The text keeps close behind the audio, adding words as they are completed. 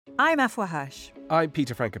I'm Afua Hirsch. I'm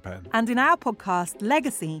Peter Frankopan. And in our podcast,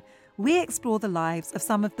 Legacy, we explore the lives of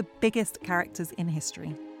some of the biggest characters in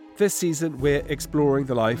history. This season, we're exploring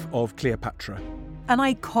the life of Cleopatra. An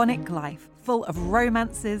iconic life full of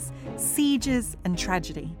romances, sieges, and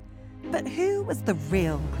tragedy. But who was the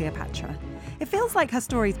real Cleopatra? It feels like her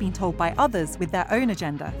story's been told by others with their own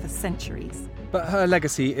agenda for centuries. But her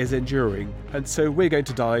legacy is enduring, and so we're going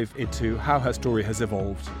to dive into how her story has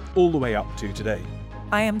evolved all the way up to today.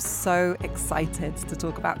 I am so excited to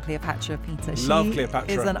talk about Cleopatra, Peter. Love Cleopatra.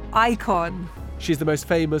 She is an icon. She's the most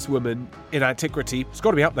famous woman in antiquity. It's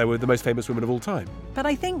got to be up there with the most famous women of all time. But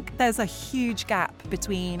I think there's a huge gap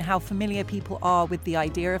between how familiar people are with the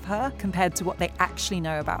idea of her compared to what they actually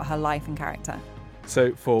know about her life and character.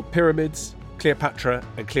 So for Pyramids, Cleopatra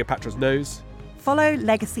and Cleopatra's Nose, follow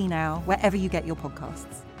Legacy now wherever you get your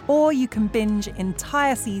podcasts. Or you can binge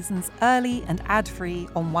entire seasons early and ad-free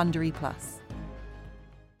on Wondery Plus.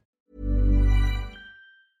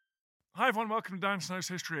 Hi everyone, welcome to Dan Snow's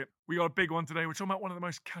History. We got a big one today. We're talking about one of the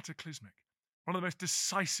most cataclysmic, one of the most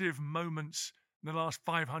decisive moments in the last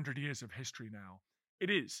 500 years of history now.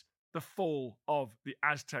 It is the fall of the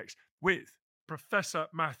Aztecs with Professor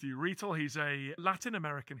Matthew Rietel. He's a Latin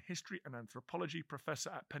American history and anthropology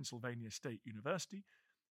professor at Pennsylvania State University.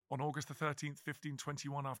 On August the 13th,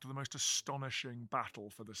 1521, after the most astonishing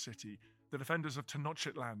battle for the city, the defenders of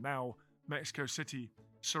Tenochtitlan, now Mexico City,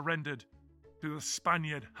 surrendered to the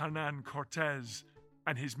Spaniard Hernan Cortez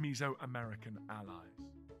and his Mesoamerican allies.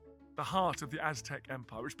 The heart of the Aztec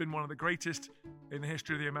Empire, which had been one of the greatest in the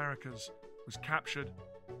history of the Americas, was captured,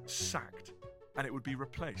 sacked, and it would be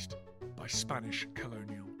replaced by Spanish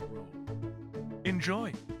colonial rule.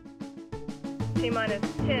 Enjoy! T-minus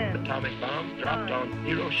 10. Atomic bomb dropped on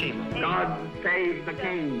Hiroshima. God save the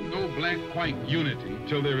king. No black-white unity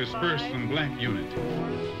till there is first some black unity.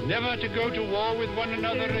 Never to go to war with one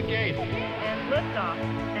another again. And liftoff,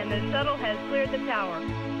 and the shuttle has cleared the tower.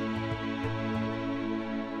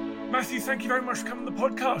 Matthew, thank you very much for coming to the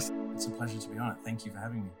podcast. It's a pleasure to be on it. Thank you for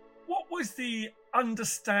having me. What was the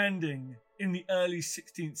understanding in the early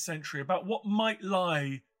 16th century about what might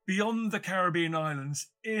lie beyond the Caribbean islands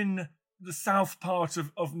in the south part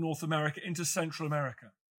of North America into Central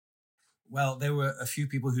America? Well, there were a few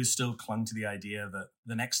people who still clung to the idea that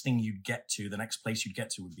the next thing you'd get to, the next place you'd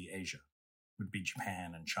get to would be Asia, would be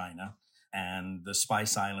Japan and China and the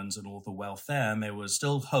Spice Islands and all the wealth there. And there was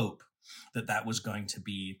still hope that that was going to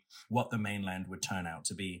be what the mainland would turn out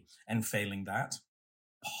to be. And failing that,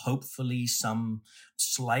 hopefully some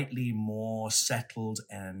slightly more settled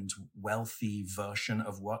and wealthy version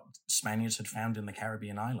of what Spaniards had found in the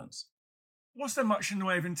Caribbean islands. Was there much in the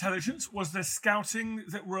way of intelligence? Was there scouting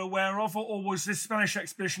that we're aware of, or was this Spanish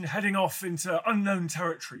expedition heading off into unknown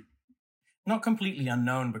territory? Not completely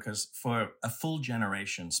unknown, because for a full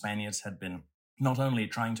generation, Spaniards had been not only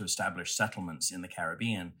trying to establish settlements in the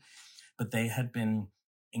Caribbean, but they had been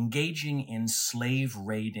engaging in slave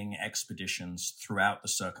raiding expeditions throughout the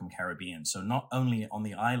Circum-Caribbean. So not only on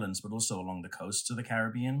the islands, but also along the coasts of the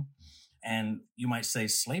Caribbean. And you might say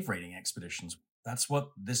slave raiding expeditions. That's what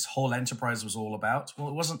this whole enterprise was all about. Well,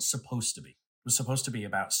 it wasn't supposed to be. It was supposed to be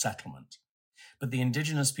about settlement. But the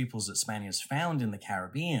indigenous peoples that Spaniards found in the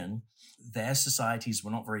Caribbean, their societies were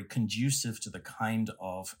not very conducive to the kind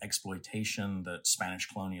of exploitation that Spanish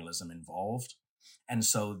colonialism involved. And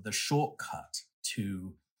so the shortcut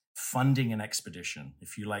to funding an expedition,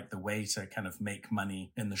 if you like, the way to kind of make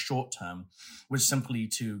money in the short term, was simply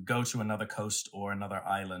to go to another coast or another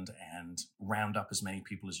island and round up as many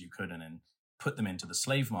people as you could and then put them into the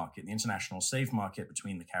slave market, the international slave market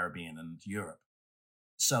between the Caribbean and Europe.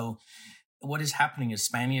 So what is happening is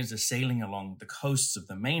Spaniards are sailing along the coasts of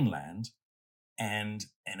the mainland, and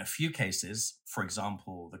in a few cases, for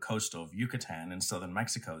example, the coast of Yucatan in southern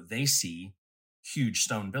Mexico, they see huge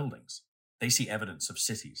stone buildings. They see evidence of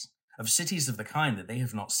cities of the kind that they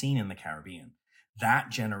have not seen in the Caribbean.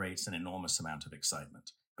 That generates an enormous amount of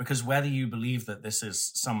excitement. Because whether you believe that this is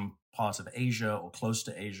some part of Asia or close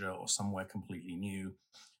to Asia or somewhere completely new,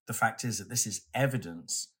 the fact is that this is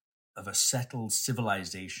evidence of a settled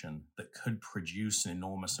civilization that could produce an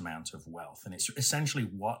enormous amount of wealth. And it's essentially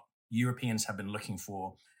what Europeans have been looking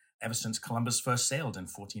for ever since Columbus first sailed in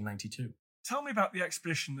 1492. Tell me about the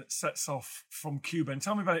expedition that sets off from Cuba, and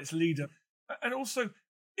tell me about its leader. And also,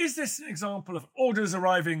 is this an example of orders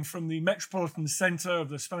arriving from the metropolitan center of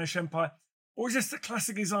the Spanish Empire? Or is this the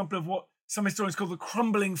classic example of what some historians call the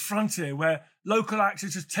crumbling frontier, where local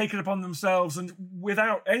actors just take it upon themselves and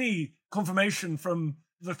without any confirmation from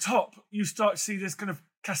the top, you start to see this kind of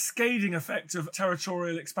cascading effect of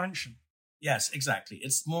territorial expansion? Yes, exactly.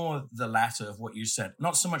 It's more the latter of what you said.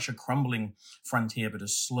 Not so much a crumbling frontier, but a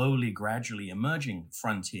slowly, gradually emerging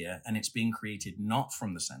frontier, and it's being created not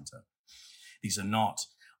from the center. These are not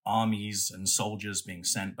armies and soldiers being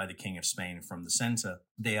sent by the King of Spain from the center.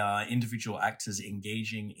 They are individual actors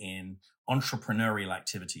engaging in entrepreneurial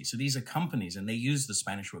activity. So these are companies, and they use the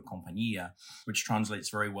Spanish word compañía, which translates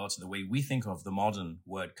very well to the way we think of the modern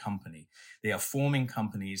word company. They are forming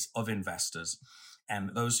companies of investors,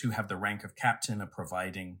 and those who have the rank of captain are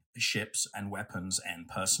providing ships and weapons and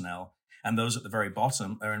personnel, and those at the very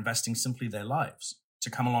bottom are investing simply their lives to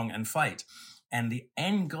come along and fight. And the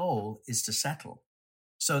end goal is to settle.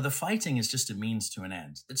 So the fighting is just a means to an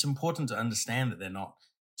end. It's important to understand that they're not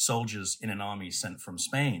soldiers in an army sent from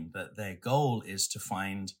Spain, that their goal is to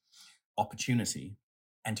find opportunity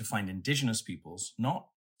and to find indigenous peoples, not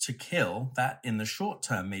to kill. That in the short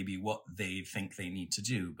term may be what they think they need to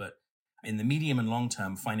do, but in the medium and long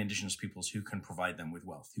term, find indigenous peoples who can provide them with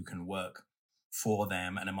wealth, who can work for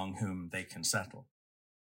them and among whom they can settle.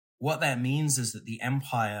 What that means is that the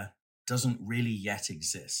empire doesn't really yet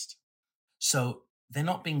exist. So they're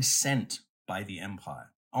not being sent by the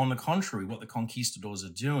empire. On the contrary, what the conquistadors are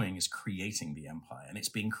doing is creating the empire, and it's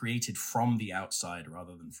being created from the outside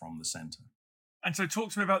rather than from the center. And so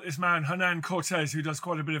talk to me about this man, Hernan Cortés, who does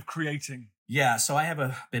quite a bit of creating. Yeah, so I have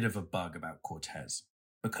a bit of a bug about Cortés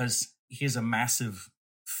because he's a massive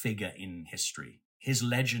figure in history. His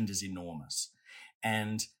legend is enormous.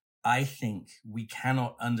 And I think we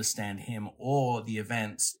cannot understand him or the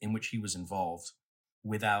events in which he was involved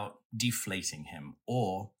without deflating him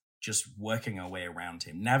or just working our way around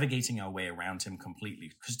him, navigating our way around him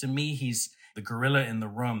completely. Because to me, he's the gorilla in the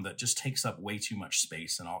room that just takes up way too much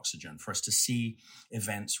space and oxygen for us to see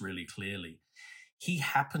events really clearly. He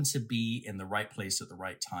happened to be in the right place at the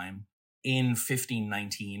right time in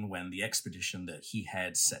 1519 when the expedition that he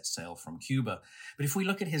had set sail from Cuba. But if we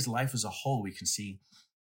look at his life as a whole, we can see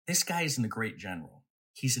this guy isn't a great general.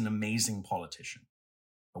 He's an amazing politician.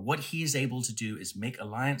 But what he is able to do is make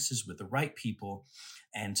alliances with the right people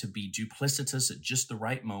and to be duplicitous at just the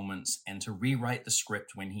right moments and to rewrite the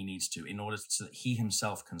script when he needs to in order so that he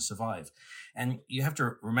himself can survive. And you have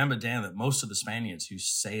to remember, Dan, that most of the Spaniards who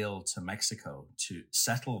sail to Mexico to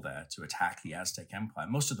settle there, to attack the Aztec Empire,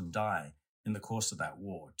 most of them die in the course of that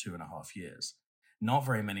war, 2.5 years. Not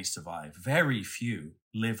very many survive. Very few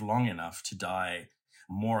live long enough to die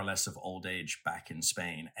more or less of old age back in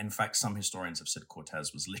Spain. In fact, some historians have said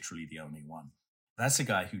Cortés was literally the only one. That's a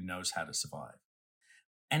guy who knows how to survive.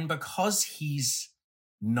 And because he's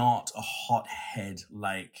not a hothead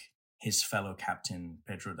like his fellow captain,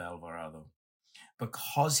 Pedro de Alvarado,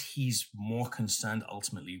 because he's more concerned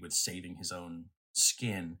ultimately with saving his own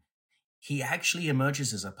skin, he actually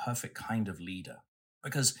emerges as a perfect kind of leader.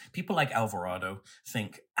 Because people like Alvarado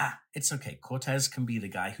think, it's okay, Cortés can be the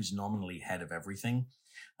guy who's nominally head of everything.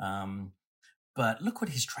 But look what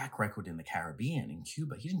his track record in the Caribbean, in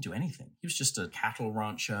Cuba. He didn't do anything. He was just a cattle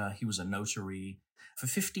rancher. He was a notary for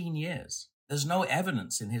 15 years. There's no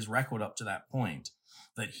evidence in his record up to that point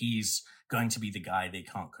that he's going to be the guy they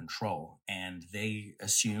can't control. And they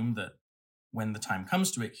assume that when the time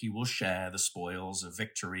comes to it, he will share the spoils of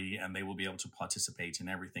victory and they will be able to participate in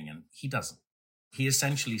everything. And he doesn't. He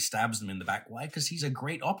essentially stabs them in the back. Why? Because he's a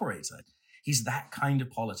great operator. He's that kind of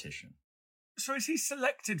politician. So is he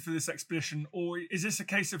selected for this expedition, or is this a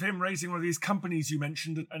case of him raising one of these companies you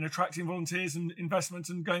mentioned and attracting volunteers and investment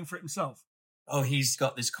and going for it himself? Oh, he's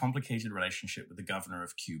got this complicated relationship with the governor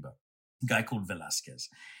of Cuba, a guy called Velázquez.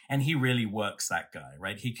 And he really works that guy,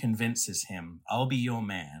 right? He convinces him, I'll be your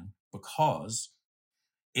man because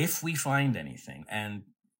if we find anything, and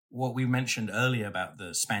what we mentioned earlier about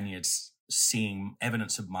the Spaniards seeing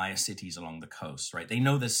evidence of Maya cities along the coast, right? They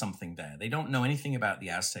know there's something there. They don't know anything about the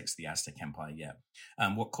Aztecs, the Aztec Empire yet.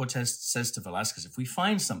 What Cortés says to Velázquez, if we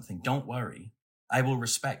find something, don't worry. I will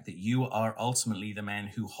respect that you are ultimately the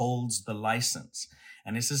man who holds the license.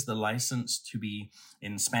 And this is the license to be,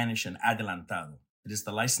 in Spanish, an adelantado. It is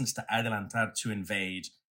the license to adelantar, to invade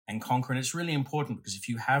and conquer. And it's really important because if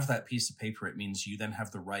you have that piece of paper, it means you then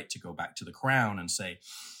have the right to go back to the crown and say,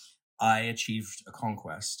 I achieved a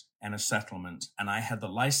conquest and a settlement, and I had the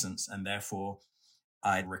license, and therefore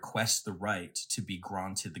I request the right to be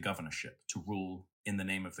granted the governorship, to rule in the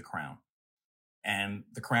name of the crown. And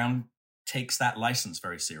the crown takes that license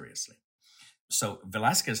very seriously. So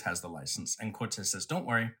Velázquez has the license, and Cortés says, don't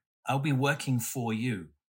worry, I'll be working for you.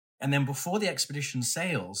 And then before the expedition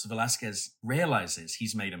sails, Velázquez realizes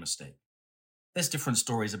he's made a mistake. There's different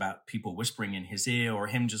stories about people whispering in his ear or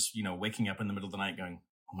him just, waking up in the middle of the night going,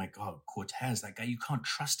 oh my God, Cortés, that guy, you can't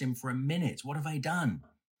trust him for a minute. What have I done?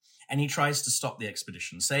 And he tries to stop the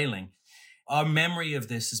expedition sailing. Our memory of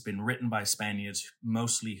this has been written by Spaniards,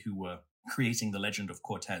 mostly who were creating the legend of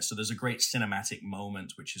Cortez. So there's a great cinematic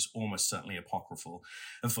moment, which is almost certainly apocryphal,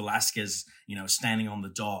 of Velasquez, standing on the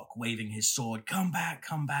dock, waving his sword, come back,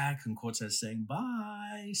 and Cortez saying,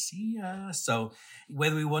 bye, see ya. So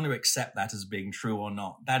whether we want to accept that as being true or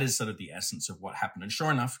not, that is sort of the essence of what happened. And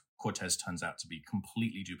sure enough, Cortez turns out to be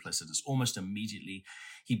completely duplicitous. Almost immediately,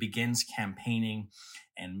 he begins campaigning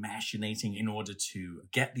and machinating in order to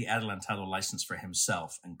get the Adelantado license for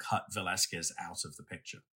himself and cut Velasquez out of the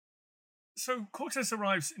picture. So Cortez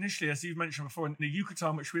arrives initially, as you've mentioned before, in the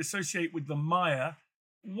Yucatan, which we associate with the Maya.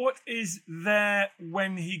 What is there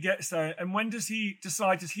when he gets there? And when does he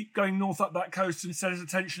decide to keep going north up that coast and set his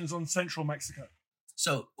attentions on central Mexico?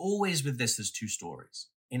 So always with this, there's two stories.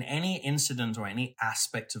 In any incident or any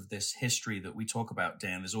aspect of this history that we talk about,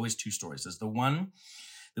 Dan, there's always two stories. There's the one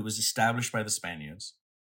that was established by the Spaniards,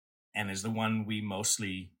 and is the one we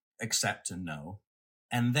mostly accept and know.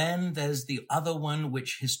 And then there's the other one,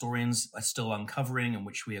 which historians are still uncovering and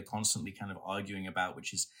which we are constantly kind of arguing about,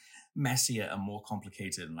 which is messier and more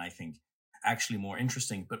complicated, and I think actually more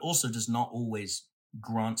interesting, but also does not always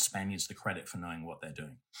grant Spaniards the credit for knowing what they're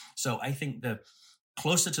doing. So I think the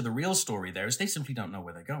closer to the real story there is they simply don't know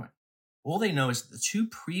where they're going. All they know is that the two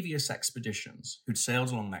previous expeditions who'd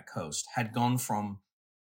sailed along that coast had gone from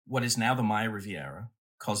what is now the Maya Riviera,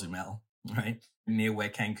 Cozumel, right, near where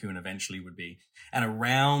Cancun eventually would be, and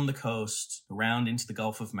around the coast, around into the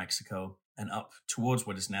Gulf of Mexico, and up towards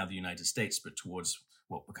what is now the United States, but towards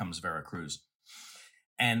what becomes Veracruz.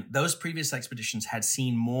 And those previous expeditions had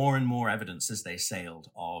seen more and more evidence as they sailed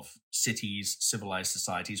of cities, civilized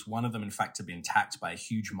societies. One of them, in fact, had been attacked by a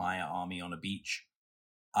huge Maya army on a beach.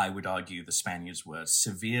 I would argue the Spaniards were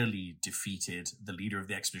severely defeated. The leader of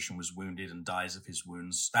the expedition was wounded and dies of his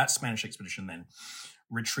wounds. That Spanish expedition then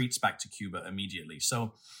retreats back to Cuba immediately.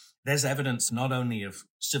 So there's evidence not only of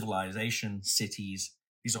civilization, cities.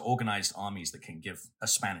 These are organized armies that can give a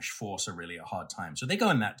Spanish force a hard time. So they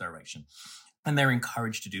go in that direction. And they're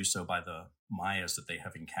encouraged to do so by the Mayas that they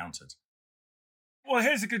have encountered. Well,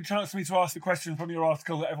 here's a good chance for me to ask the question from your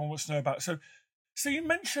article that everyone wants to know about. So you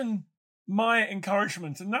mentioned Maya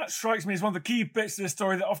encouragement, and that strikes me as one of the key bits of this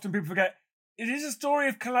story that often people forget. It is a story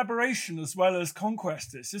of collaboration as well as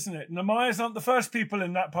conquest, isn't it? And the Mayas aren't the first people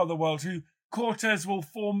in that part of the world who Cortez will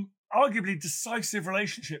form arguably decisive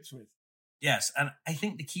relationships with. Yes, and I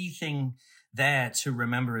think the key thing there to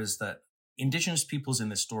remember is that indigenous peoples in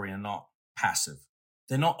this story are not passive.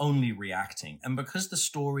 They're not only reacting. And because the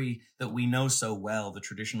story that we know so well, the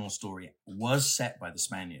traditional story, was set by the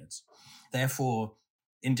Spaniards, therefore,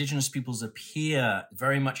 indigenous peoples appear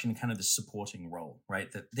very much in kind of the supporting role,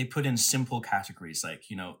 right? That they put in simple categories like,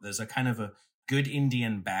 there's a kind of a good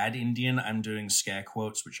Indian, bad Indian. I'm doing scare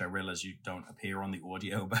quotes, which I realize you don't appear on the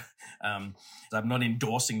audio, but I'm not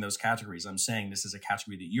endorsing those categories. I'm saying this is a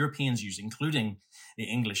category that Europeans use, including the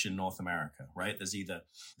English in North America, right? There's either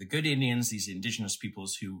the good Indians, these indigenous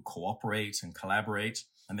peoples who cooperate and collaborate,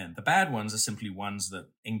 and then the bad ones are simply ones that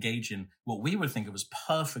engage in what we would think of as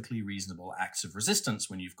perfectly reasonable acts of resistance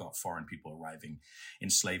when you've got foreign people arriving,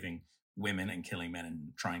 enslaving women and killing men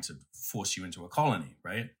and trying to force you into a colony,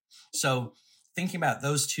 right? So thinking about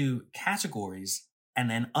those two categories and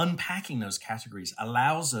then unpacking those categories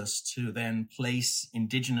allows us to then place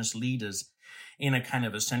indigenous leaders in a kind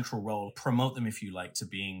of a central role, promote them, if you like, to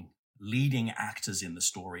being leading actors in the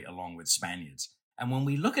story along with Spaniards. And when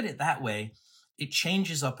we look at it that way, it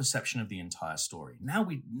changes our perception of the entire story. Now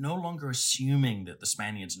we're no longer assuming that the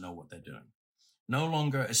Spaniards know what they're doing, no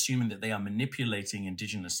longer assuming that they are manipulating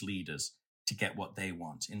indigenous leaders to get what they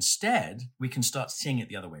want. Instead, we can start seeing it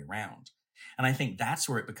the other way around. And I think that's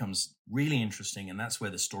where it becomes really interesting. And that's where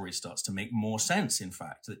the story starts to make more sense, in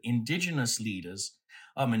fact, that indigenous leaders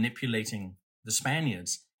are manipulating the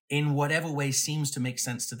Spaniards in whatever way seems to make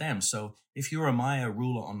sense to them. So if you're a Maya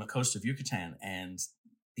ruler on the coast of Yucatan and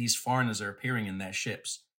these foreigners are appearing in their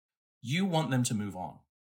ships, you want them to move on.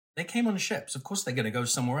 They came on the ships. Of course, they're going to go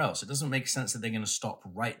somewhere else. It doesn't make sense that they're going to stop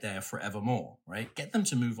right there forevermore, right? Get them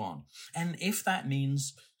to move on. And if that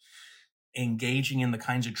means engaging in the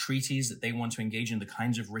kinds of treaties that they want to engage in, the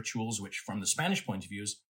kinds of rituals, which from the Spanish point of view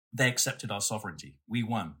is they accepted our sovereignty. We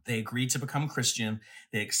won. They agreed to become Christian.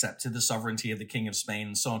 They accepted the sovereignty of the King of Spain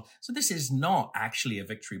and so on. So this is not actually a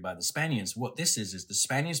victory by the Spaniards. What this is the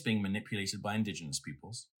Spaniards being manipulated by indigenous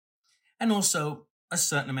peoples, and also a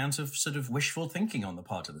certain amount of sort of wishful thinking on the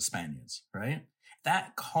part of the Spaniards, right?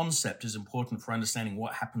 That concept is important for understanding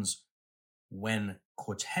what happens when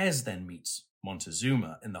Cortez then meets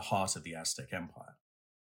Montezuma in the heart of the Aztec Empire.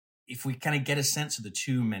 If we kind of get a sense of the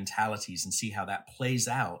two mentalities and see how that plays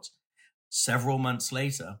out several months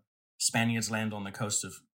later, Spaniards land on the coast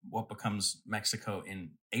of what becomes Mexico in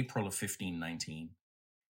April of 1519.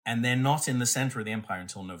 And they're not in the center of the empire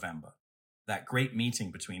until November. That great meeting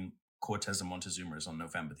between Cortez and Montezuma is on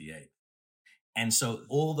November the 8th. And so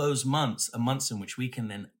all those months are months in which we can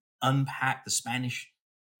then unpack the Spanish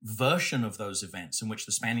version of those events in which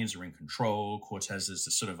the Spaniards are in control. Cortez is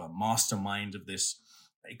a sort of a mastermind of this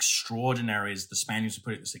extraordinary, as the Spaniards would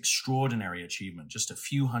put it, this extraordinary achievement. Just a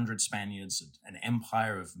few hundred Spaniards, an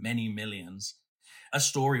empire of many millions. A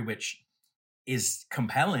story which is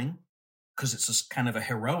compelling because it's a kind of a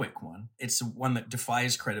heroic one. It's one that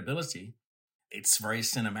defies credibility. It's very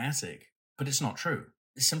cinematic, but it's not true.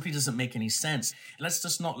 It simply doesn't make any sense. Let's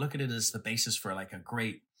just not look at it as the basis for like a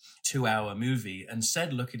great 2-hour movie.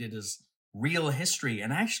 Instead, look at it as real history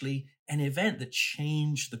and actually an event that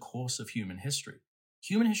changed the course of human history.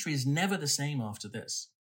 Human history is never the same after this.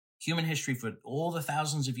 Human history for all the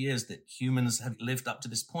thousands of years that humans have lived up to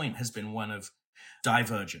this point has been one of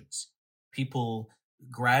divergence. People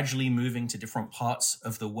gradually moving to different parts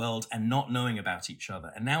of the world and not knowing about each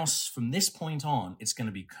other. And now from this point on, it's going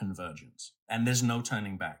to be convergence. And there's no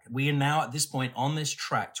turning back. We are now at this point on this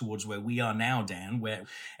track towards where we are now, Dan, where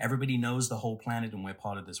everybody knows the whole planet and we're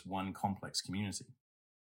part of this one complex community.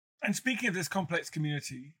 And speaking of this complex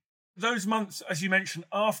community, those months, as you mentioned,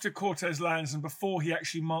 after Cortez lands and before he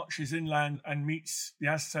actually marches inland and meets the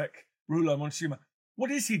Aztec ruler Montezuma, what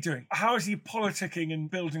is he doing? How is he politicking and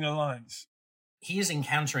building alliance? He is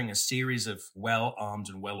encountering a series of well-armed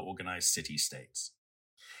and well-organized city-states.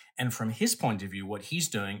 And from his point of view, what he's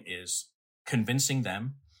doing is convincing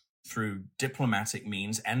them through diplomatic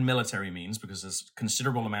means and military means, because there's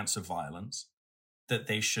considerable amounts of violence, that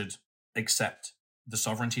they should accept the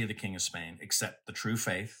sovereignty of the King of Spain, accept the true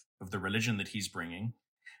faith of the religion that he's bringing,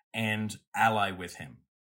 and ally with him.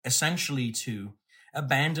 Essentially to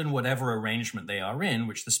abandon whatever arrangement they are in,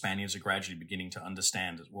 which the Spaniards are gradually beginning to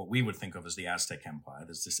understand as what we would think of as the Aztec Empire.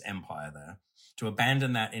 There's this empire there. To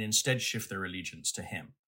abandon that and instead shift their allegiance to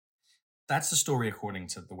him. That's the story according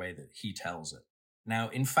to the way that he tells it. Now,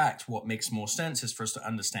 in fact, what makes more sense is for us to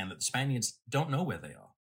understand that the Spaniards don't know where they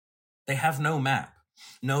are. They have no map.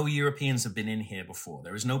 No Europeans have been in here before.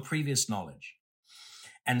 There is no previous knowledge.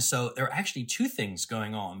 And so there are actually two things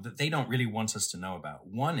going on that they don't really want us to know about.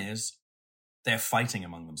 One is they're fighting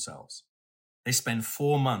among themselves. They spend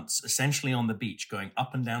 4 months essentially on the beach going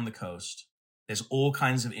up and down the coast. There's all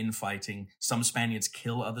kinds of infighting. Some Spaniards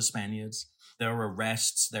kill other Spaniards. There are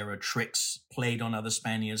arrests. There are tricks played on other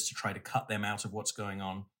Spaniards to try to cut them out of what's going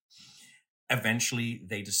on. Eventually,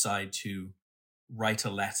 they decide to write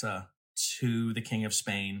a letter to the King of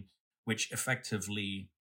Spain, which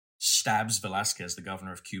effectively stabs Velasquez, the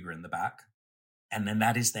governor of Cuba, in the back. And then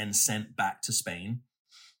that is then sent back to Spain.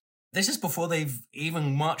 This is before they've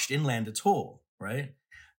even marched inland at all, right?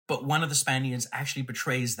 But one of the Spaniards actually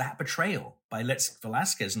betrays that betrayal by lets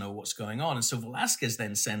Velasquez know what's going on. And so Velasquez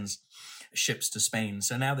then sends ships to Spain.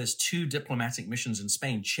 So now there's 2 diplomatic missions in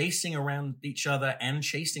Spain, chasing around each other and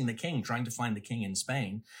chasing the king, trying to find the king in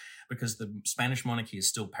Spain, because the Spanish monarchy is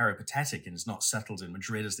still peripatetic and is not settled in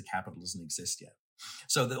Madrid as the capital doesn't exist yet.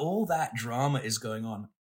 So all that drama is going on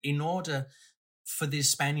in order for the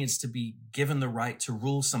Spaniards to be given the right to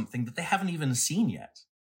rule something that they haven't even seen yet.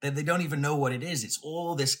 They don't even know what it is. It's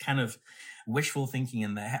all this kind of wishful thinking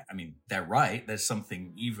in their head. I mean, they're right. There's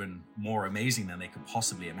something even more amazing than they could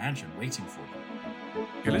possibly imagine waiting for them.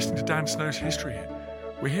 You're listening to Dan Snow's History Hit.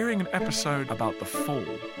 We're hearing an episode about the fall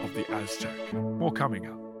of the Aztec. More coming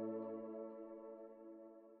up.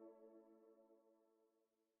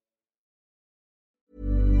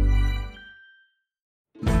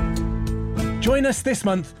 Join us this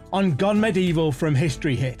month on Gone Medieval from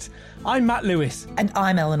History Hit. I'm Matt Lewis. And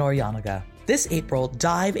I'm Eleanor Yanaga. This April,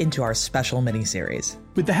 dive into our special mini-series.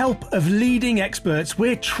 With the help of leading experts,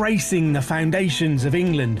 we're tracing the foundations of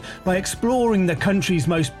England by exploring the country's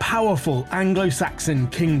most powerful Anglo-Saxon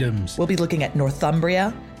kingdoms. We'll be looking at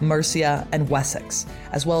Northumbria, Mercia, and Wessex,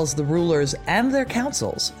 as well as the rulers and their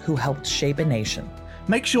councils who helped shape a nation.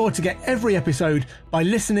 Make sure to get every episode by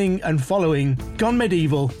listening and following Gone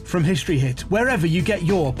Medieval from History Hit, wherever you get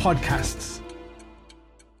your podcasts.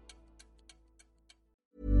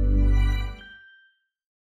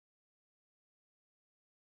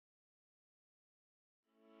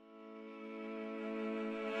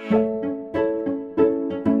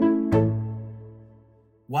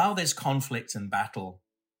 While there's conflict and battle,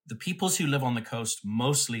 the peoples who live on the coast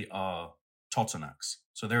mostly are Totonacs.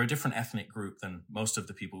 So they're a different ethnic group than most of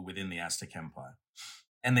the people within the Aztec Empire.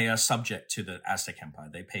 And they are subject to the Aztec Empire.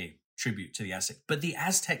 They pay tribute to the Aztec. But the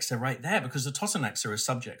Aztecs are right there because the Totonacs are a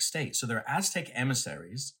subject state. So there are Aztec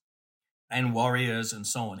emissaries and warriors and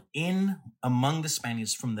so on in among the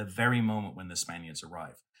Spaniards from the very moment when the Spaniards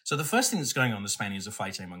arrive. So the first thing that's going on, the Spaniards are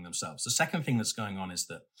fighting among themselves. The second thing that's going on is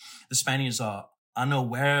that the Spaniards are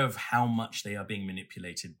unaware of how much they are being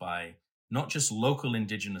manipulated by not just local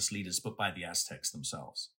indigenous leaders, but by the Aztecs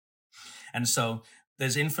themselves. And so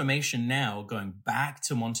there's information now going back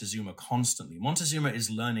to Montezuma constantly. Montezuma is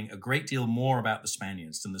learning a great deal more about the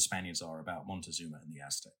Spaniards than the Spaniards are about Montezuma and the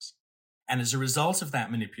Aztecs. And as a result of that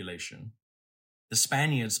manipulation, the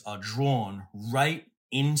Spaniards are drawn right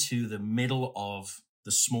into the middle of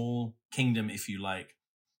the small kingdom, if you like,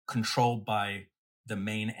 controlled by the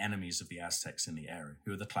main enemies of the Aztecs in the area,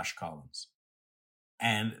 who are the Tlaxcalans.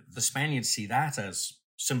 And the Spaniards see that as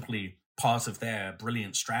simply part of their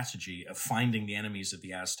brilliant strategy of finding the enemies of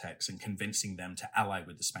the Aztecs and convincing them to ally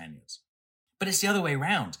with the Spaniards. But it's the other way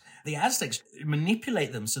around. The Aztecs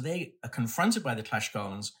manipulate them so they are confronted by the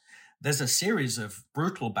Tlaxcalans. There's a series of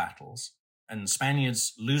brutal battles, and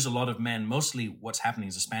Spaniards lose a lot of men. Mostly what's happening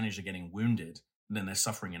is the Spaniards are getting wounded, and then they're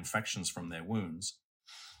suffering infections from their wounds.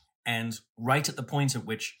 And right at the point at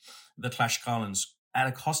which the Tlaxcalans, at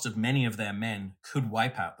a cost of many of their men, could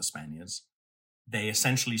wipe out the Spaniards, they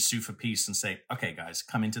essentially sue for peace and say, okay, guys,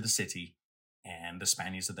 come into the city. And the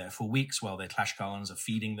Spaniards are there for weeks while the Tlaxcalans are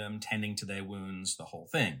feeding them, tending to their wounds, the whole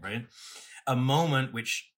thing, right? A moment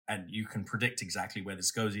which, and you can predict exactly where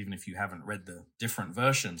this goes, even if you haven't read the different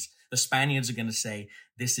versions. The Spaniards are going to say,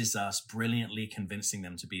 this is us brilliantly convincing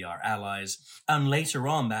them to be our allies. And later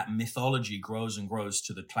on, that mythology grows and grows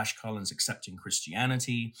to the Tlaxcalans accepting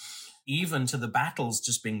Christianity, even to the battles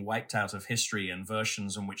just being wiped out of history and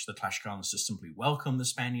versions in which the Tlaxcalans just simply welcome the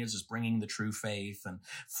Spaniards as bringing the true faith and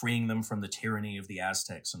freeing them from the tyranny of the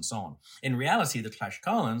Aztecs and so on. In reality, the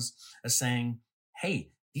Tlaxcalans are saying, hey,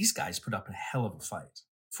 these guys put up a hell of a fight.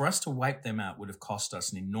 For us to wipe them out would have cost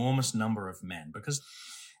us an enormous number of men, because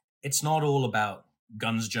it's not all about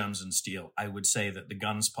guns, germs, and steel. I would say that the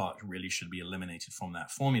guns part really should be eliminated from that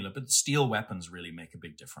formula, but steel weapons really make a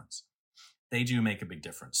big difference. They do make a big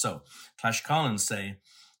difference. So Tlaxcalans say,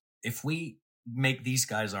 if we make these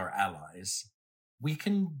guys our allies, we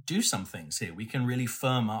can do some things here. We can really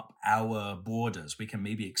firm up our borders. We can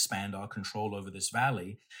maybe expand our control over this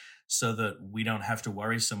valley so that we don't have to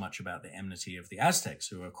worry so much about the enmity of the Aztecs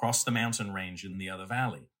who are across the mountain range in the other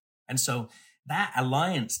valley. And so that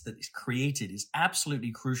alliance that is created is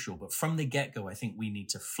absolutely crucial. But from the get-go, I think we need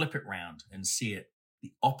to flip it round and see it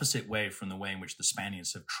the opposite way from the way in which the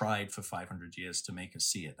Spaniards have tried for 500 years to make us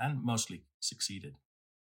see it, and mostly succeeded.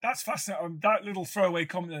 That's fascinating. That little throwaway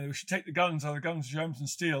comment there, we should take the guns, either guns, germs, and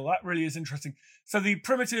steel. That really is interesting. So the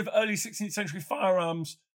primitive early 16th century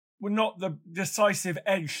firearms were not the decisive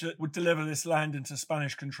edge that would deliver this land into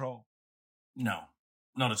Spanish control. No,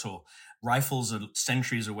 not at all. Rifles are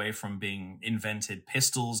centuries away from being invented.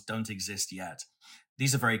 Pistols don't exist yet.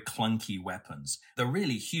 These are very clunky weapons. The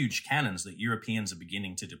really huge cannons that Europeans are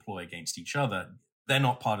beginning to deploy against each other, they're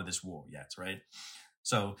not part of this war yet, right?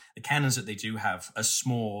 So the cannons that they do have are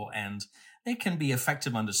small and they can be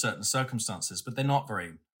effective under certain circumstances, but they're not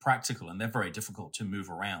very practical and they're very difficult to move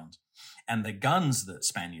around. And the guns that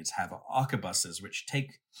Spaniards have are arquebuses, which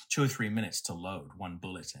take 2 or 3 minutes to load one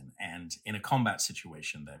bullet in. And in a combat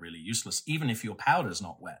situation, they're really useless, even if your powder's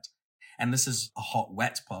not wet. And this is a hot,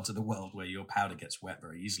 wet part of the world where your powder gets wet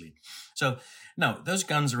very easily. So no, those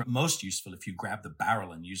guns are most useful if you grab the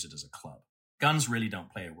barrel and use it as a club. Guns really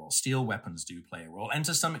don't play a role. Steel weapons do play a role. And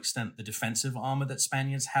to some extent, the defensive armor that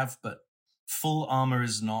Spaniards have, but full armor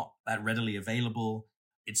is not that readily available.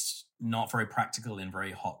 It's not very practical in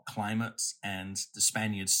very hot climates. And the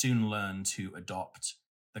Spaniards soon learn to adopt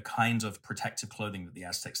the kind of protective clothing that the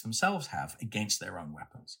Aztecs themselves have against their own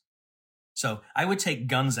weapons. So I would take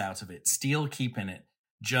guns out of it, steel keep in it,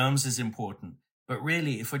 germs is important. But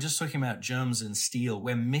really, if we're just talking about germs and steel,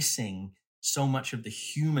 we're missing so much of the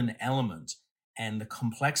human element and the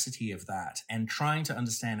complexity of that, and trying to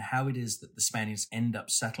understand how it is that the Spaniards end up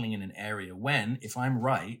settling in an area when, if I'm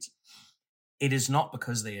right, it is not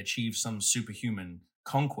because they achieved some superhuman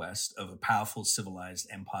conquest of a powerful civilized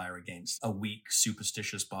empire against a weak,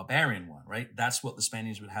 superstitious barbarian one, right? That's what the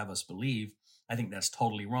Spaniards would have us believe. I think that's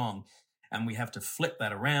totally wrong. And we have to flip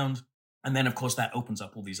that around. And then, of course, that opens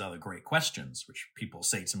up all these other great questions, which people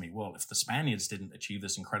say to me, well, if the Spaniards didn't achieve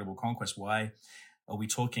this incredible conquest, why are we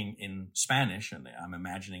talking in Spanish? And I'm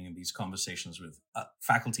imagining in these conversations with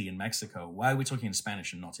faculty in Mexico, why are we talking in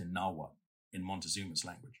Spanish and not in Nahuatl, in Montezuma's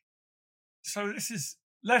language? So this is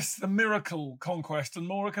less the miracle conquest and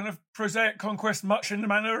more a kind of prosaic conquest, much in the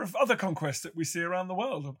manner of other conquests that we see around the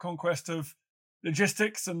world, a conquest of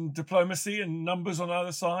logistics and diplomacy and numbers on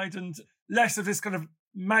either side, and less of this kind of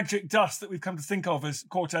magic dust that we've come to think of as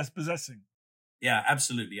Cortes possessing. Yeah,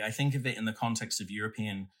 absolutely. I think of it in the context of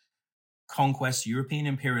European conquest, European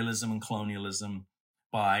imperialism and colonialism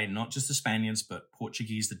by not just the Spaniards, but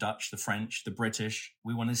Portuguese, the Dutch, the French, the British.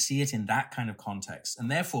 We want to see it in that kind of context.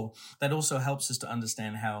 And therefore, that also helps us to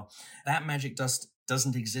understand how that magic dust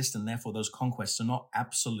doesn't exist, and therefore those conquests are not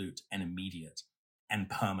absolute and immediate and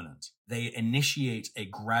permanent. They initiate a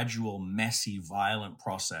gradual, messy, violent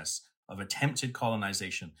process of attempted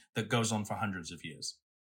colonization that goes on for hundreds of years.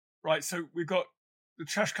 Right, so we've got the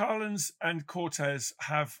Tlaxcalans and Cortes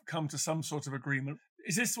have come to some sort of agreement.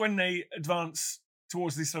 Is this when they advance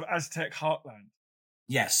towards the sort of Aztec heartland?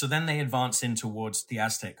 Yes, so then they advance in towards the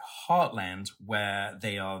Aztec heartland, where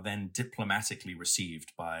they are then diplomatically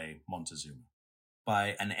received by Montezuma,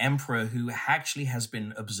 by an emperor who actually has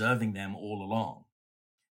been observing them all along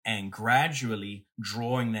and gradually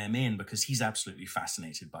drawing them in because he's absolutely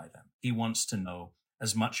fascinated by them. He wants to know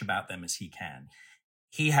as much about them as he can.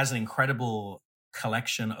 He has an incredible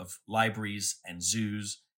collection of libraries and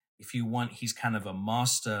zoos. If you want, he's kind of a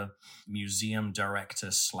master museum director /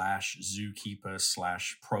 zookeeper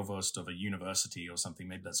 / provost of a university or something.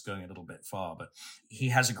 Maybe that's going a little bit far, but he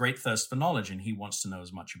has a great thirst for knowledge and he wants to know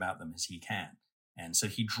as much about them as he can. And so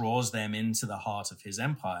he draws them into the heart of his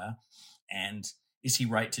empire. And is he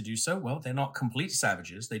right to do so? Well, they're not complete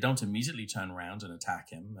savages. They don't immediately turn around and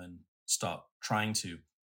attack him and start trying to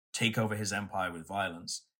take over his empire with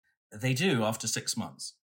violence. They do after 6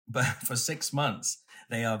 months. But for 6 months,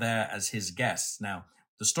 they are there as his guests. Now,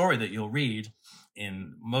 the story that you'll read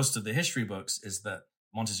in most of the history books is that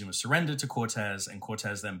Montezuma surrendered to Cortes, and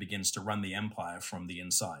Cortes then begins to run the empire from the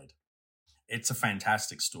inside. It's a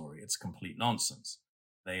fantastic story. It's complete nonsense.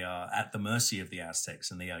 They are at the mercy of the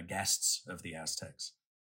Aztecs, and they are guests of the Aztecs.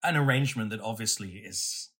 An arrangement that obviously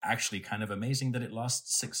is actually kind of amazing that it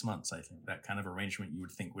lasts 6 months, I think. That kind of arrangement you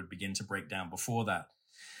would think would begin to break down before that.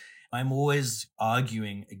 I'm always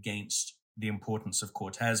arguing against the importance of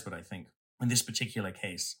Cortes, but I think in this particular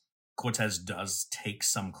case, Cortes does take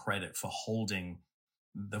some credit for holding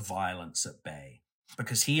the violence at bay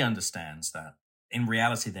because he understands that in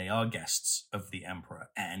reality, they are guests of the emperor.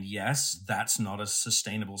 And yes, that's not a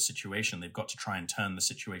sustainable situation. They've got to try and turn the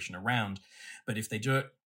situation around. But if they do it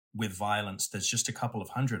with violence, there's just a couple of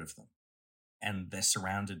hundred of them. And they're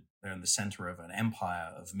surrounded, they're in the center of an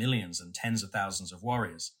empire of millions and tens of thousands of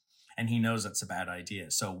warriors. And he knows that's a bad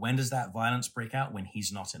idea. So when does that violence break out? When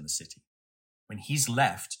he's not in the city. When he's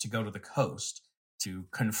left to go to the coast to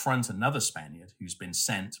confront another Spaniard who's been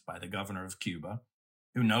sent by the governor of Cuba,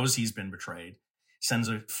 who knows he's been betrayed, sends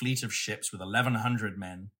a fleet of ships with 1,100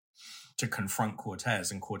 men to confront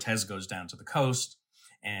Cortes. And Cortes goes down to the coast.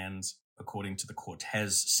 And according to the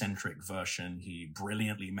Cortes-centric version, he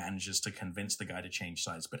brilliantly manages to convince the guy to change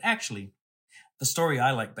sides. But actually, the story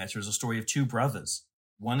I like better is a story of two brothers.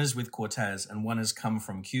 One is with Cortes and one has come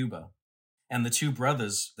from Cuba. And the two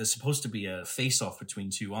brothers, there's supposed to be a face-off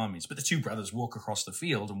between two armies, but the two brothers walk across the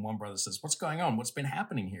field and one brother says, "What's going on? What's been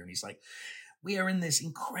happening here?" And he's like, "We are in this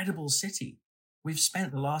incredible city. We've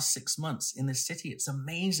spent the last 6 months in this city. It's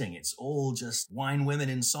amazing. It's all just wine, women,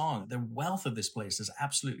 and song. The wealth of this place is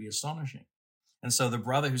absolutely astonishing." And so the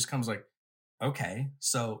brother who's comes like, "Okay,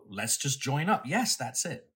 so let's just join up. Yes, that's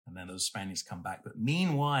it." And then those Spaniards come back. But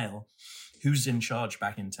meanwhile, who's in charge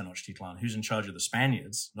back in Tenochtitlan? Who's in charge of the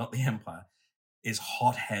Spaniards, not the empire, is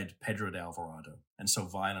hothead Pedro de Alvarado. And so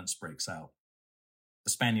violence breaks out. The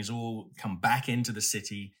Spaniards all come back into the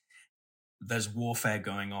city. There's warfare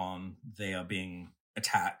going on. They are being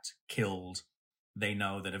attacked, killed. They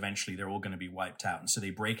know that eventually they're all going to be wiped out. And so they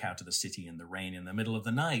break out of the city in the rain in the middle of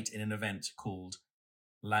the night in an event called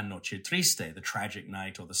La Noche Triste, the tragic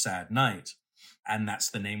night or the sad night. And that's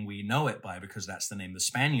the name we know it by because that's the name the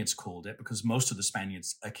Spaniards called it because most of the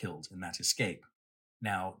Spaniards are killed in that escape.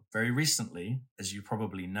 Now, very recently, as you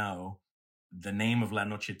probably know, the name of La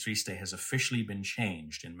Noche Triste has officially been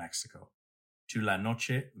changed in Mexico to La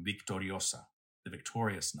Noche Victoriosa, the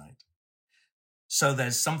victorious night. So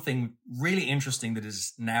there's something really interesting that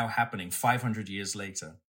is now happening 500 years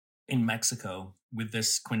later in Mexico with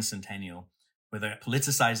this quincentennial, with a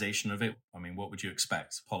politicization of it. I mean, what would you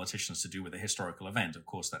expect politicians to do with a historical event? Of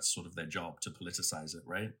course, that's sort of their job to politicize it,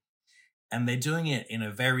 right? And they're doing it in a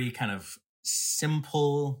very kind of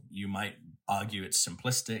simple, you might argue it's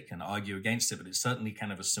simplistic and argue against it, but it's certainly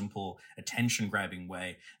kind of a simple attention-grabbing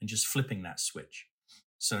way and just flipping that switch.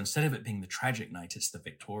 So instead of it being the tragic night, it's the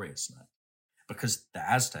victorious night. Because the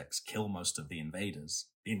Aztecs kill most of the invaders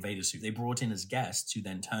who they brought in as guests who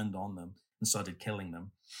then turned on them and started killing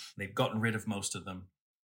them. They've gotten rid of most of them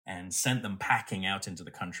and sent them packing out into the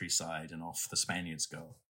countryside, and off the Spaniards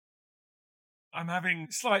go. I'm having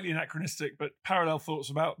slightly anachronistic but parallel thoughts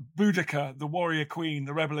about Boudica, the warrior queen,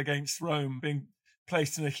 the rebel against Rome, being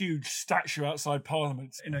placed in a huge statue outside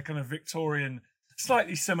Parliament in a kind of Victorian,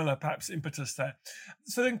 slightly similar perhaps impetus there.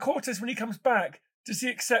 So then Cortes, when he comes back, does he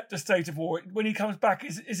accept a state of war? When he comes back,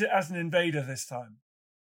 is it as an invader this time?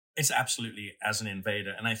 It's absolutely as an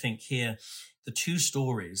invader. And I think here, the two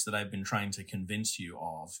stories that I've been trying to convince you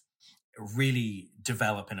of really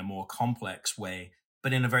develop in a more complex way,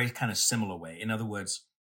 but in a very kind of similar way. In other words,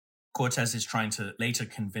 Cortes is trying to later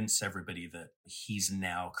convince everybody that he's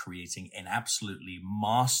now creating an absolutely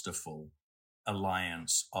masterful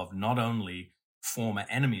alliance of not only former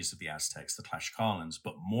enemies of the Aztecs, the Tlaxcalans,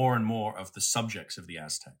 but more and more of the subjects of the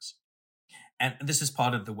Aztecs. And this is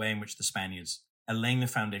part of the way in which the Spaniards are laying the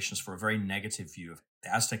foundations for a very negative view of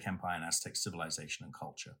the Aztec Empire and Aztec civilization and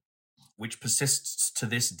culture, which persists to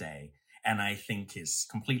this day, and I think is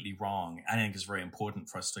completely wrong. I think it's very important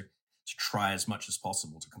for us to try as much as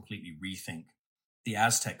possible to completely rethink the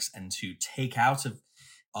Aztecs and to take out of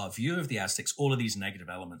our view of the Aztecs all of these negative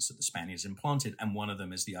elements that the Spaniards implanted. And one of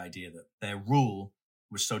them is the idea that their rule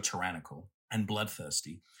was so tyrannical and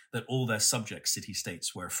bloodthirsty that all their subject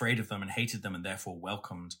city-states were afraid of them and hated them and therefore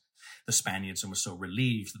welcomed the Spaniards and were so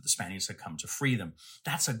relieved that the Spaniards had come to free them.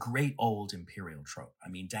 That's a great old imperial trope. I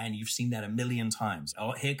mean, Dan, you've seen that a million times.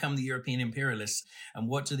 Oh, here come the European imperialists. And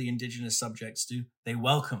what do the indigenous subjects do? They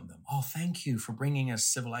welcome them. Oh, thank you for bringing us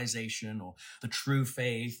civilization or the true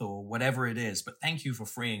faith or whatever it is. But thank you for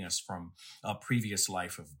freeing us from our previous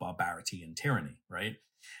life of barbarity and tyranny, right?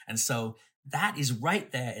 And so that is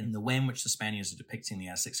right there in the way in which the Spaniards are depicting the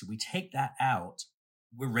Aztecs. If we take that out,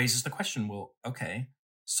 it raises the question, well, okay,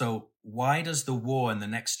 so why does the war in the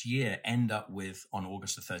next year end up with, on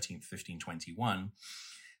August the 13th, 1521,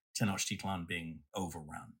 Tenochtitlan being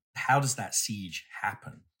overrun? How does that siege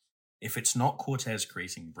happen? If it's not Cortes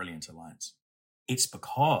creating a brilliant alliance, it's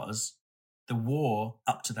because the war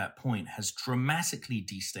up to that point has dramatically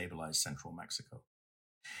destabilized central Mexico.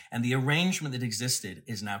 And the arrangement that existed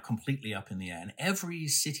is now completely up in the air. And every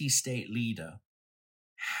city-state leader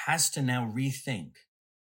has to now rethink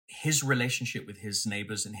his relationship with his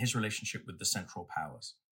neighbors and his relationship with the central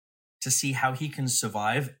powers to see how he can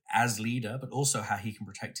survive as leader, but also how he can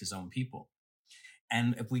protect his own people.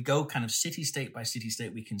 And if we go kind of city-state by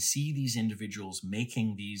city-state, we can see these individuals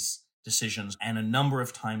making these decisions and a number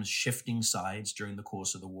of times shifting sides during the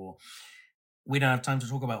course of the war. We don't have time to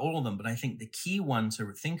talk about all of them, but I think the key one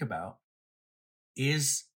to think about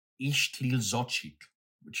is Ixtlilxochitl,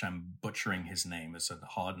 which I'm butchering his name. It's a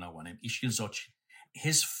hard no name. Ixtlilxochitl.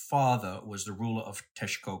 His father was the ruler of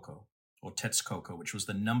Texcoco, or Texcoco, which was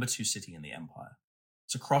the number 2 city in the empire.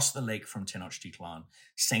 It's across the lake from Tenochtitlan,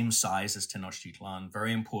 same size as Tenochtitlan,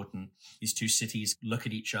 very important. These two cities look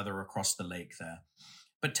at each other across the lake there.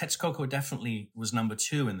 But Texcoco definitely was number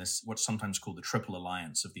 2 in this, what's sometimes called the Triple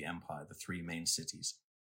Alliance of the empire, the 3 main cities.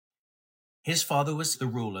 His father was the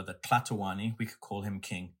ruler, the Tlatoani, we could call him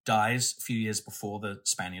king, dies a few years before the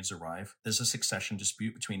Spaniards arrive. There's a succession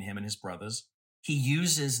dispute between him and his brothers. He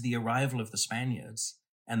uses the arrival of the Spaniards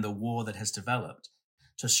and the war that has developed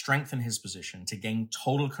to strengthen his position, to gain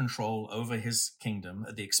total control over his kingdom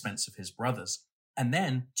at the expense of his brothers, and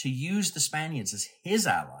then to use the Spaniards as his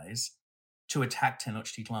allies to attack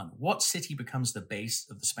Tenochtitlan. What city becomes the base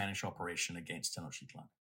of the Spanish operation against Tenochtitlan?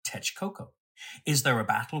 Texcoco. Is there a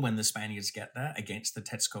battle when the Spaniards get there against the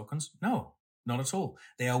Texcocans? No, not at all.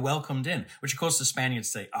 They are welcomed in, which of course the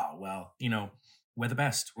Spaniards say, oh, well, we're the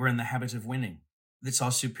best. We're in the habit of winning. It's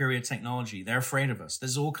our superior technology. They're afraid of us.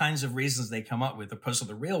 There's all kinds of reasons they come up with, opposed to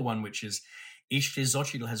the real one, which is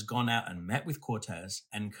Ixtlilxochitl has gone out and met with Cortes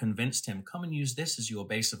and convinced him, come and use this as your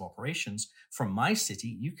base of operations. From my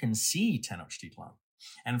city, you can see Tenochtitlan.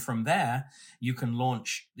 And from there, you can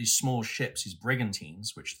launch these small ships, these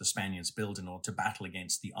brigantines, which the Spaniards build in order to battle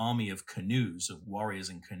against the army of canoes, of warriors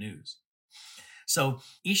in canoes. So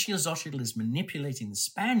Ixtlilxochitl is manipulating the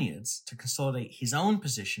Spaniards to consolidate his own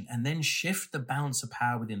position and then shift the balance of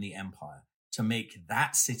power within the empire to make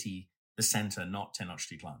that city the center, not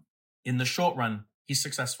Tenochtitlan. In the short run, he's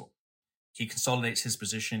successful. He consolidates his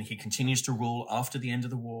position. He continues to rule after the end of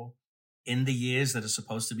the war. In the years that are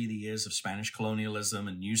supposed to be the years of Spanish colonialism,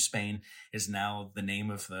 and New Spain is now the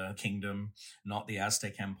name of the kingdom, not the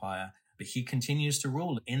Aztec Empire. But he continues to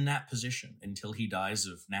rule in that position until he dies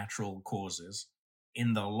of natural causes.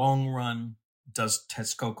 In the long run, does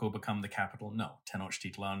Texcoco become the capital? No.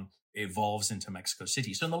 Tenochtitlan evolves into Mexico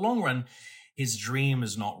City. So in the long run, his dream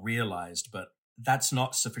is not realized, but that's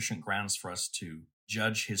not sufficient grounds for us to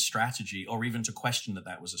judge his strategy or even to question that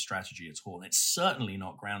that was a strategy at all. And it's certainly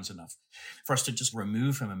not grounds enough for us to just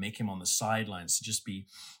remove him and make him on the sidelines to just be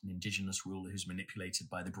an indigenous ruler who's manipulated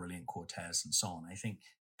by the brilliant Cortez and so on. I think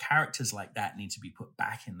characters like that need to be put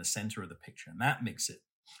back in the center of the picture, and that makes it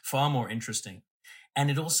far more interesting. And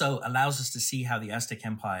it also allows us to see how the Aztec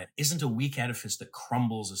Empire isn't a weak edifice that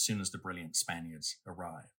crumbles as soon as the brilliant Spaniards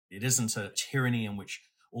arrive. It isn't a tyranny in which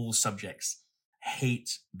all subjects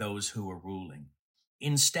hate those who are ruling.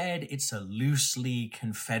 Instead, it's a loosely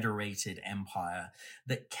confederated empire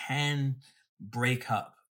that can break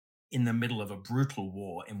up in the middle of a brutal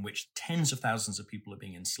war in which tens of thousands of people are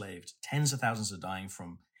being enslaved, tens of thousands are dying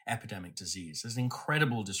from epidemic disease. There's an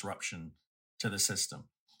incredible disruption to the system,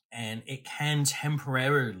 and it can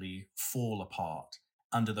temporarily fall apart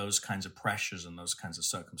under those kinds of pressures and those kinds of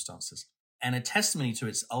circumstances. And a testimony to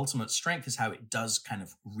its ultimate strength is how it does kind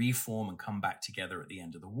of reform and come back together at the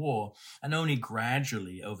end of the war. And only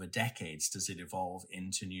gradually over decades does it evolve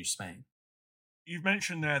into New Spain. You've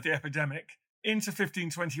mentioned there the epidemic. Into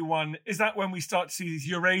 1521, is that when we start to see these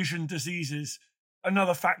Eurasian diseases,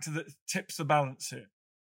 another factor that tips the balance here?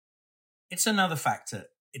 It's another factor.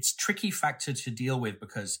 It's a tricky factor to deal with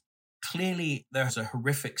because clearly there's a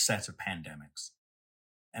horrific set of pandemics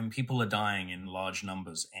and people are dying in large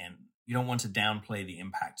numbers, and you don't want to downplay the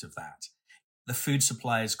impact of that. The food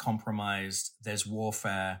supply is compromised. There's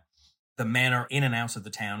warfare. The men are in and out of the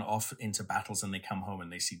town, off into battles, and they come home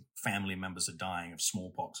and they see family members are dying of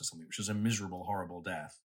smallpox or something, which is a miserable, horrible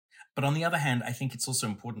death. But on the other hand, I think it's also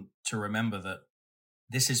important to remember that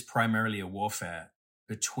this is primarily a warfare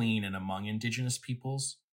between and among indigenous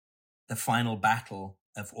peoples. The final battle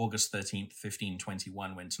of August 13th,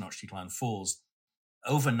 1521, when Tenochtitlan falls,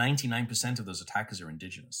 over 99% of those attackers are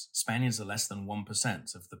indigenous. Spaniards are less than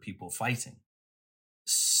 1% of the people fighting.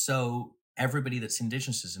 So everybody that's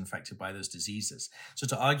indigenous is infected by those diseases. So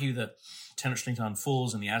to argue that Tenochtitlan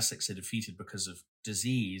falls and the Aztecs are defeated because of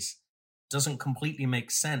disease doesn't completely make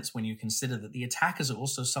sense when you consider that the attackers are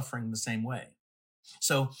also suffering the same way.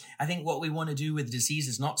 So I think what we want to do with disease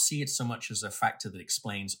is not see it so much as a factor that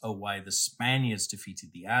explains, why the Spaniards defeated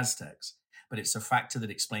the Aztecs, but it's a factor that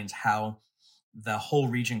explains how the whole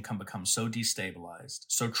region can become so destabilized,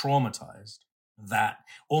 so traumatized, that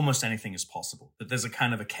almost anything is possible, that there's a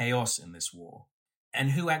kind of a chaos in this war.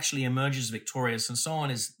 And who actually emerges victorious and so on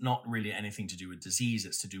is not really anything to do with disease,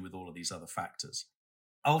 it's to do with all of these other factors.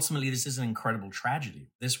 Ultimately, this is an incredible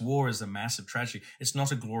tragedy. This war is a massive tragedy. It's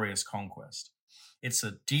not a glorious conquest. It's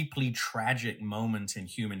a deeply tragic moment in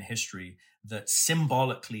human history that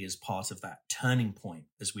symbolically is part of that turning point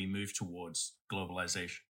as we move towards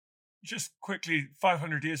globalization. Just quickly,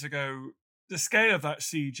 500 years ago, the scale of that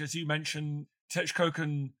siege, as you mentioned,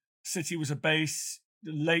 Texcocan city was a base,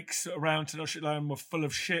 the lakes around Tenochtitlan were full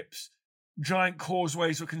of ships, giant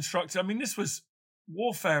causeways were constructed. I mean, this was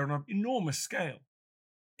warfare on an enormous scale.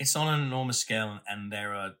 It's on an enormous scale, and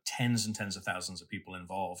there are tens and tens of thousands of people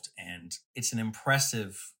involved, and it's an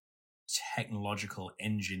impressive technological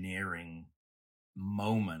engineering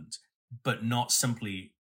moment, but not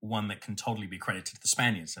simply one that can totally be credited to the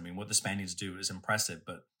Spaniards. I mean, what the Spaniards do is impressive,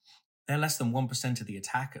 but they're less than 1% of the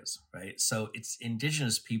attackers, right? So it's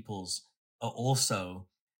indigenous peoples are also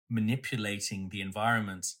manipulating the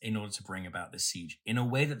environment in order to bring about this siege in a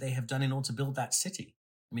way that they have done in order to build that city.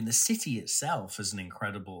 I mean, the city itself is an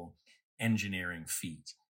incredible engineering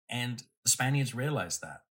feat. And the Spaniards realize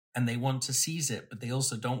that, and they want to seize it, but they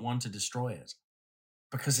also don't want to destroy it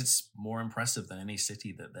because it's more impressive than any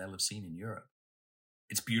city that they'll have seen in Europe.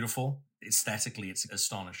 It's beautiful. Aesthetically, it's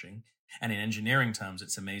astonishing. And in engineering terms,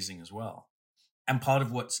 it's amazing as well. And part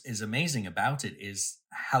of what is amazing about it is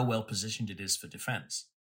how well positioned it is for defense.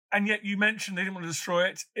 And yet you mentioned they didn't want to destroy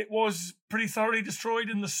it. It was pretty thoroughly destroyed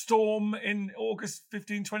in the storm in August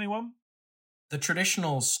 1521. The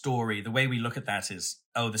traditional story, the way we look at that is,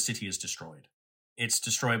 the city is destroyed. It's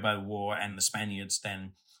destroyed by the war, and the Spaniards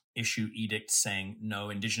then issue edicts saying, no,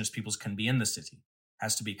 indigenous peoples can be in the city. It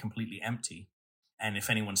has to be completely empty. And if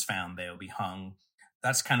anyone's found, they'll be hung.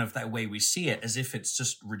 That's kind of that way we see it, as if it's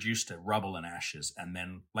just reduced to rubble and ashes. And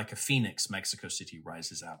then like a phoenix, Mexico City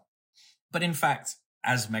rises out. But in fact,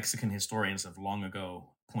 as Mexican historians have long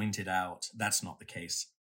ago pointed out, that's not the case.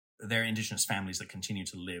 There are indigenous families that continue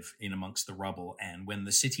to live in amongst the rubble. And when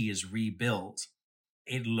the city is rebuilt,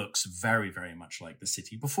 it looks very, very much like the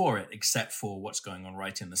city before it, except for what's going on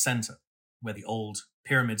right in the center, where the old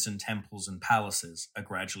pyramids and temples and palaces are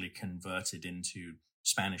gradually converted into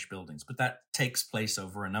Spanish buildings. But that takes place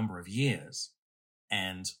over a number of years.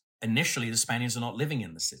 And initially, the Spaniards are not living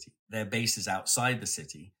in the city. Their base is outside the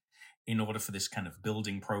city in order for this kind of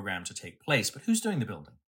building program to take place. But who's doing the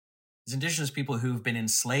building? There's indigenous people who've been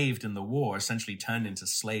enslaved in the war, essentially turned into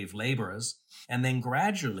slave laborers. And then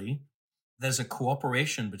gradually, there's a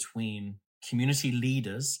cooperation between community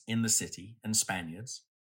leaders in the city and Spaniards,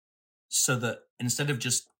 so that instead of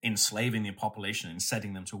just enslaving the population and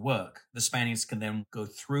setting them to work, the Spaniards can then go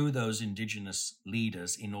through those indigenous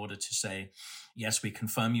leaders in order to say, yes, we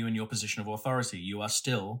confirm you in your position of authority. You are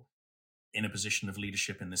still in a position of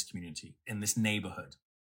leadership in this community, in this neighborhood.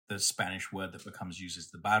 The Spanish word that becomes used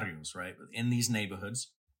is the barrios, right? In these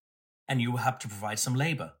neighborhoods, and you will have to provide some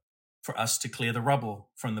labor for us to clear the rubble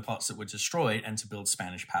from the parts that were destroyed and to build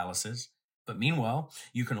Spanish palaces. But meanwhile,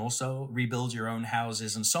 you can also rebuild your own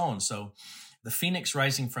houses and so on. So the phoenix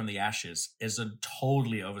rising from the ashes is a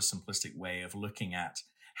totally oversimplistic way of looking at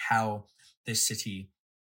how this city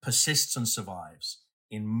persists and survives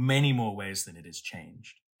in many more ways than it is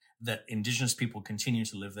changed. That indigenous people continue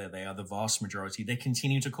to live there. They are the vast majority. They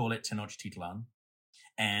continue to call it Tenochtitlan,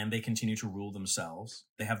 and they continue to rule themselves.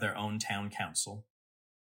 They have their own town council.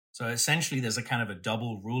 So essentially, there's a kind of a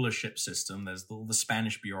double rulership system. There's all the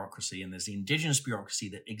Spanish bureaucracy, and there's the indigenous bureaucracy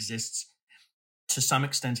that exists to some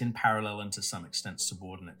extent in parallel and to some extent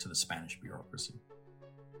subordinate to the Spanish bureaucracy.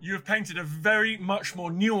 You have painted a very much more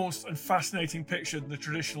nuanced and fascinating picture than the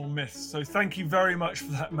traditional myths. So thank you very much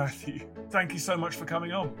for that, Matthew. Thank you so much for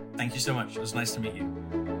coming on. Thank you so much. It was nice to meet you.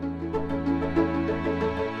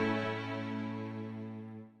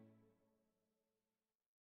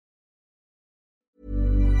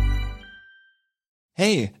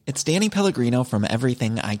 Hey, it's Danny Pellegrino from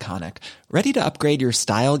Everything Iconic. Ready to upgrade your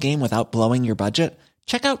style game without blowing your budget?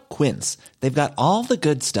 Check out Quince. They've got all the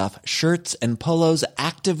good stuff, shirts and polos,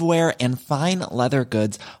 activewear, and fine leather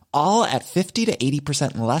goods, all at 50 to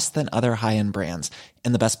 80% less than other high-end brands.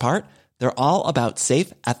 And the best part? They're all about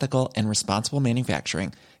safe, ethical, and responsible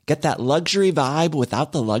manufacturing. Get that luxury vibe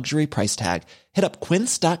without the luxury price tag. Hit up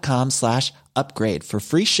quince.com/upgrade for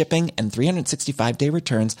free shipping and 365-day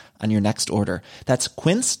returns on your next order. That's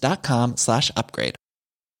quince.com/upgrade.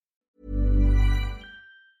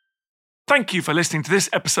 Thank you for listening to this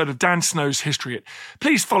episode of Dan Snow's History It.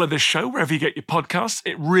 Please follow this show wherever you get your podcasts.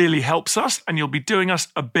 It really helps us, and you'll be doing us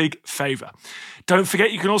a big favour. Don't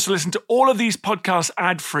forget, you can also listen to all of these podcasts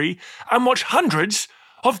ad-free and watch hundreds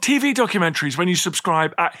of TV documentaries when you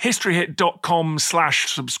subscribe at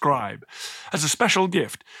historyhit.com/subscribe. As a special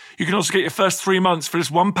gift, you can also get your first 3 months for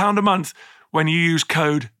just £1 a month when you use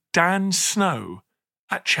code DANSNOW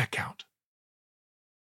at checkout.